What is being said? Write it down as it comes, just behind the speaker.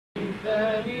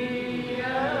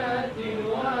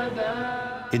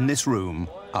In this room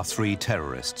are 3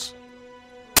 terrorists.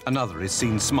 Another is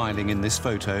seen smiling in this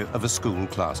photo of a school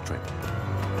class trip.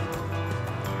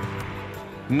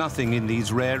 Nothing in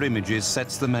these rare images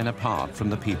sets the men apart from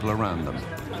the people around them.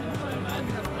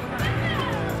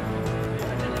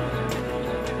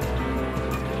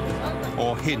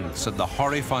 Or hints at the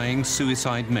horrifying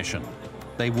suicide mission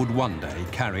they would one day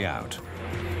carry out.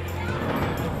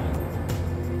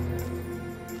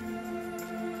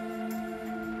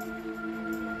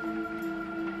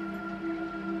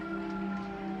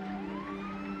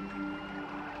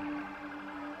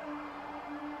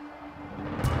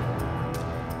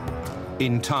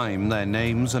 In time, their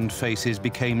names and faces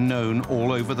became known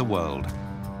all over the world.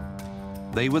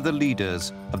 They were the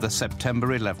leaders of the September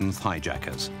 11th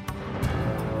hijackers.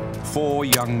 4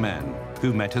 young men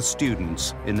who met as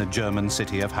students in the German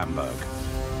city of Hamburg.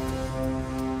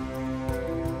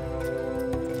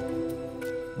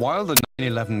 While the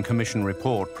 9/11 Commission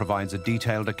report provides a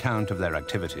detailed account of their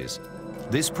activities,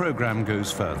 this program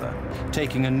goes further,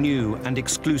 taking a new and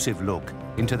exclusive look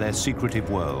into their secretive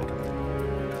world.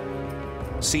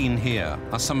 Seen here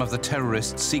are some of the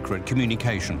terrorists' secret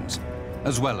communications,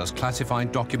 as well as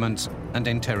classified documents and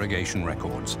interrogation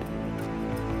records.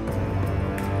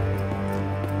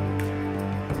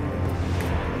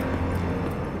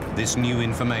 This new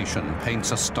information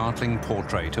paints a startling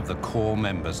portrait of the core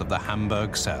members of the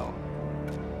Hamburg Cell,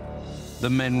 the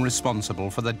men responsible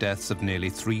for the deaths of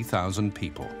nearly 3,000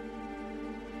 people.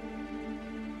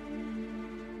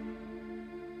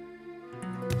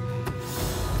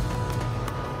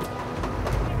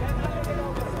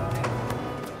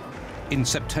 In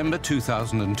September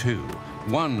 2002,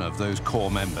 one of those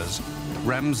core members,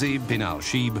 Ramzi bin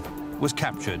al-Shibh, was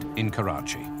captured in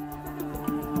Karachi.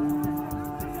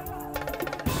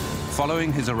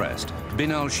 Following his arrest,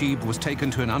 bin al-Shibh was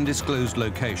taken to an undisclosed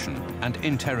location and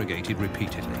interrogated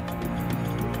repeatedly.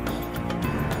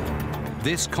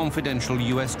 This confidential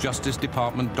US Justice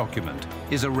Department document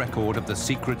is a record of the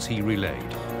secrets he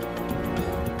relayed.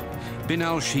 Bin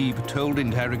al-Shibh told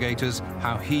interrogators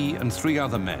how he and 3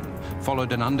 other men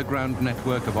followed an underground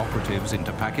network of operatives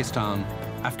into Pakistan,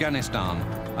 Afghanistan,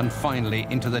 and finally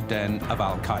into the den of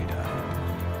Al-Qaeda,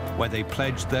 where they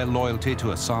pledged their loyalty to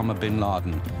Osama bin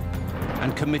Laden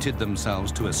and committed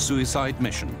themselves to a suicide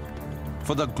mission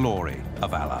for the glory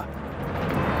of Allah.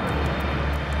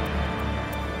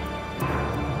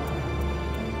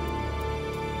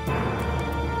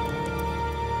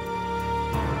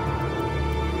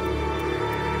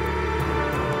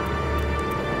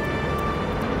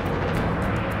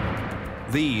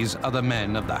 These are the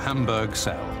men of the Hamburg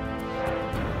Cell: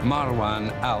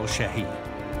 Marwan al-Shahi,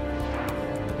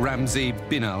 Ramzi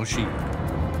bin al-Shibh,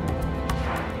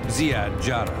 Ziad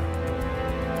Jarrah,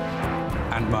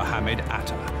 and Mohammed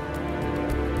Atta.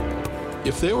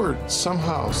 If they were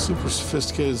somehow super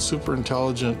sophisticated, super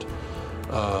intelligent,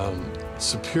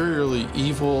 superiorly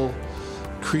evil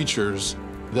creatures,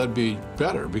 that'd be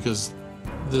better, because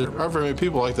there aren't very many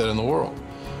people like that in the world.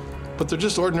 But they're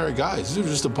just ordinary guys. They're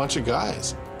just a bunch of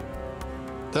guys.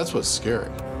 That's what's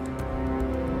scary.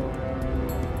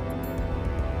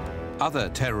 Other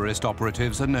terrorist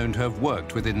operatives are known to have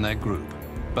worked within their group,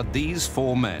 but these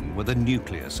 4 men were the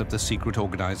nucleus of the secret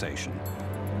organization.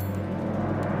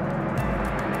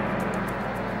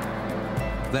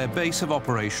 Their base of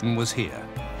operation was here,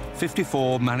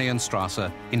 54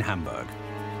 Marienstrasse in Hamburg.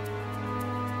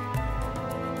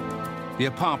 The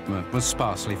apartment was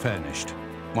sparsely furnished.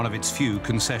 One of its few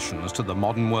concessions to the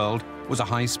modern world was a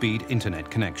high-speed internet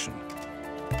connection.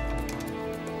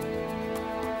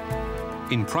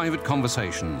 In private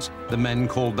conversations, the men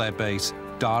called their base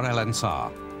Dar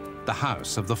el-Ansar, the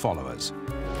house of the followers.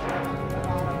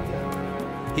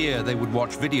 Here they would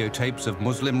watch videotapes of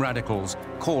Muslim radicals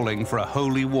calling for a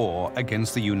holy war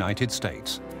against the United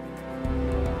States.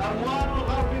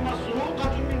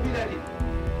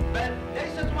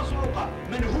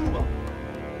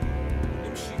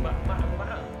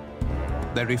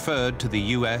 They referred to the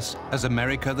US as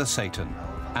America the Satan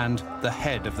and the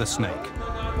head of the snake.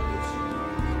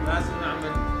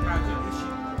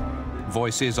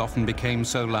 Voices often became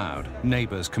so loud,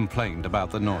 neighbors complained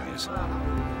about the noise.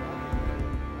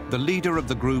 The leader of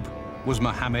the group was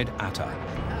Mohammed Atta.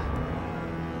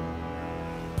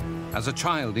 As a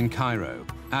child in Cairo,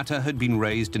 Atta had been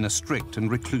raised in a strict and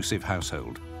reclusive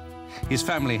household. His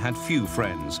family had few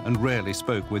friends and rarely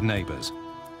spoke with neighbors.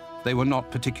 They were not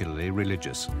particularly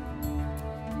religious.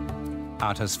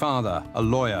 Atta's father, a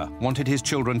lawyer, wanted his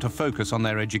children to focus on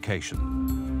their education.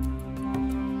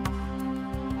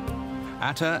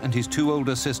 Atta and his 2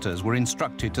 older sisters were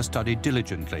instructed to study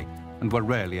diligently and were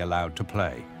rarely allowed to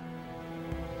play.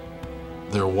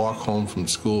 Their walk home from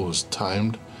school was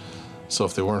timed, so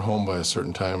if they weren't home by a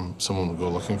certain time, someone would go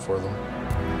looking for them.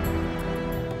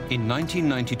 In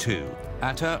 1992,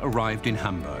 Atta arrived in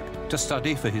Hamburg to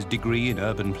study for his degree in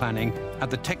urban planning at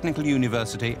the Technical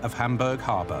University of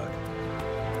Hamburg-Harburg.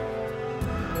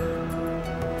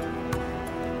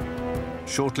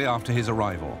 Shortly after his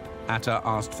arrival, Atta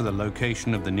asked for the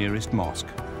location of the nearest mosque.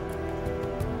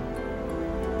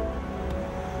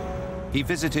 He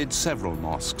visited several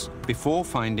mosques before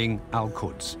finding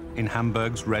Al-Quds in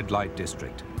Hamburg's red light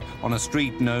district, on a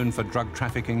street known for drug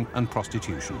trafficking and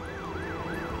prostitution.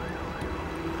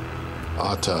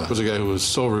 Atta was a guy who was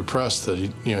so repressed that he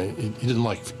didn't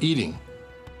like eating.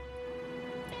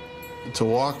 To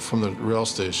walk from the rail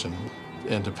station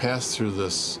and to pass through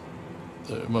this,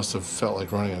 it must have felt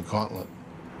like running a gauntlet.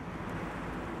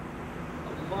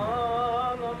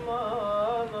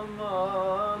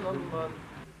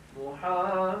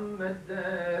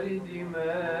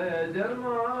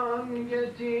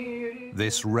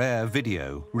 This rare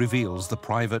video reveals the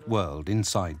private world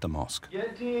inside the mosque. You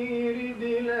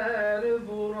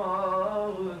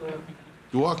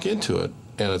walk into it,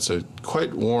 and it's a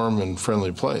quite warm and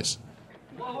friendly place.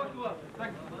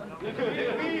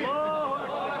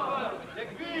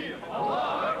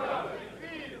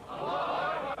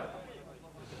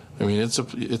 I mean,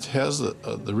 it has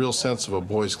the real sense of a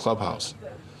boys' clubhouse.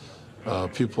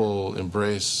 People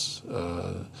embrace,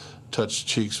 touch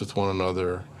cheeks with one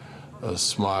another,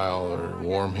 smile or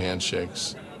warm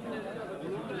handshakes.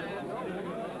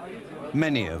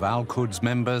 Many of Al-Quds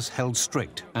members held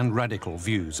strict and radical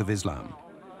views of Islam.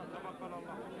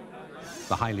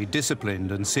 The highly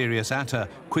disciplined and serious Atta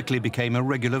quickly became a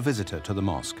regular visitor to the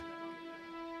mosque.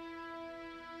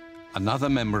 Another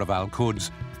member of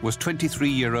Al-Quds was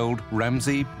 23-year-old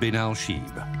Ramzi bin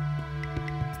al-Shib.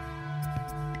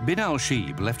 Bin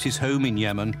al-Shib left his home in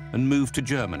Yemen and moved to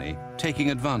Germany,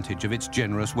 taking advantage of its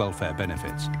generous welfare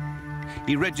benefits.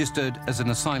 He registered as an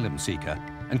asylum seeker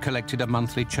and collected a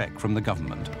monthly check from the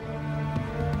government.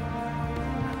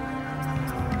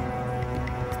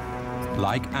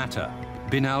 Like Atta,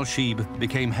 bin al-Shib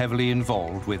became heavily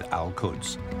involved with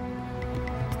Al-Quds.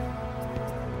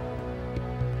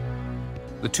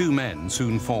 The two men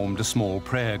soon formed a small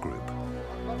prayer group,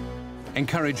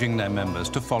 encouraging their members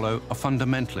to follow a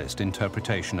fundamentalist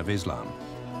interpretation of Islam.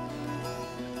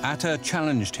 Atta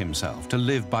challenged himself to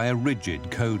live by a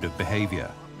rigid code of behavior,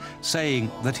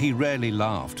 saying that he rarely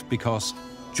laughed because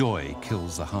joy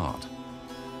kills the heart.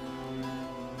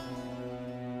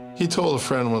 He told a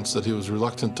friend once that he was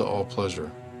reluctant to all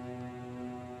pleasure,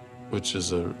 which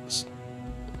is a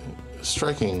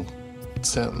striking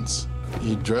sentence.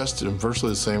 He dressed in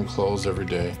virtually the same clothes every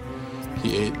day.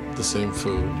 He ate the same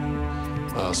food.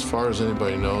 As far as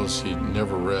anybody knows, he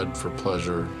never read for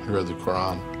pleasure. He read the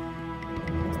Quran.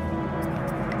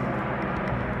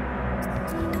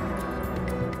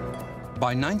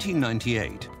 By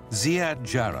 1998, Ziad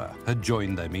Jarrah had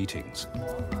joined their meetings.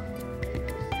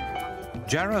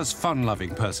 Jarrah's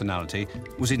fun-loving personality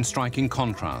was in striking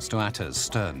contrast to Atta's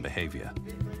stern behavior.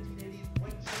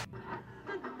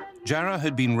 Jarrah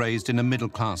had been raised in a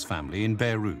middle-class family in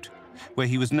Beirut, where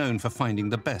he was known for finding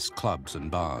the best clubs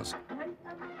and bars.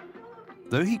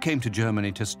 Though he came to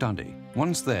Germany to study,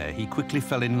 once there he quickly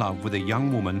fell in love with a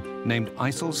young woman named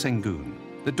Aysel Sengun,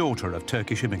 the daughter of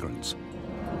Turkish immigrants.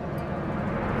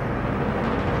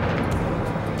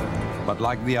 But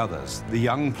like the others, the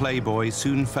young playboy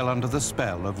soon fell under the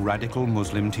spell of radical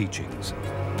Muslim teachings.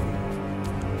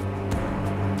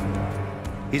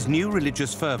 His new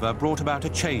religious fervor brought about a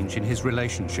change in his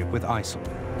relationship with Aysel.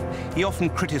 He often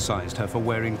criticized her for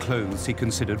wearing clothes he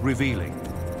considered revealing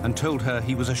and told her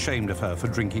he was ashamed of her for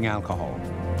drinking alcohol.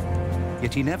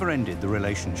 Yet he never ended the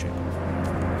relationship.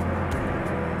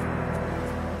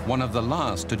 One of the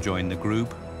last to join the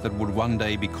group that would one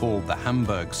day be called the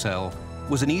Hamburg Cell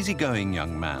was an easygoing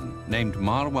young man named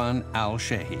Marwan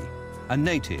al-Shehi, a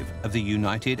native of the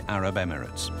United Arab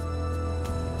Emirates.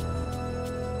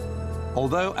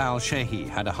 Although al-Shehi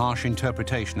had a harsh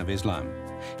interpretation of Islam,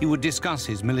 he would discuss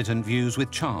his militant views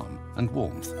with charm and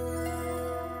warmth.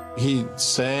 He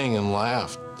sang and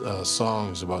laughed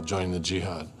songs about joining the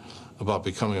jihad, about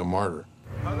becoming a martyr.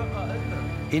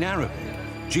 In Arabic,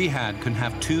 jihad can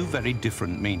have two very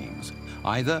different meanings,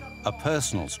 either a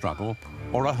personal struggle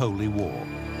or a holy war.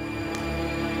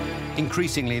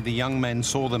 Increasingly, the young men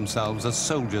saw themselves as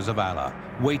soldiers of Allah,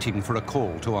 waiting for a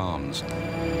call to arms.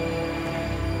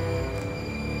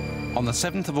 On the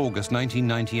 7th of August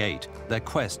 1998, their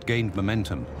quest gained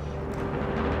momentum.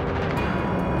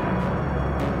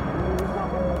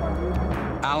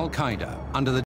 Al-Qaeda, under the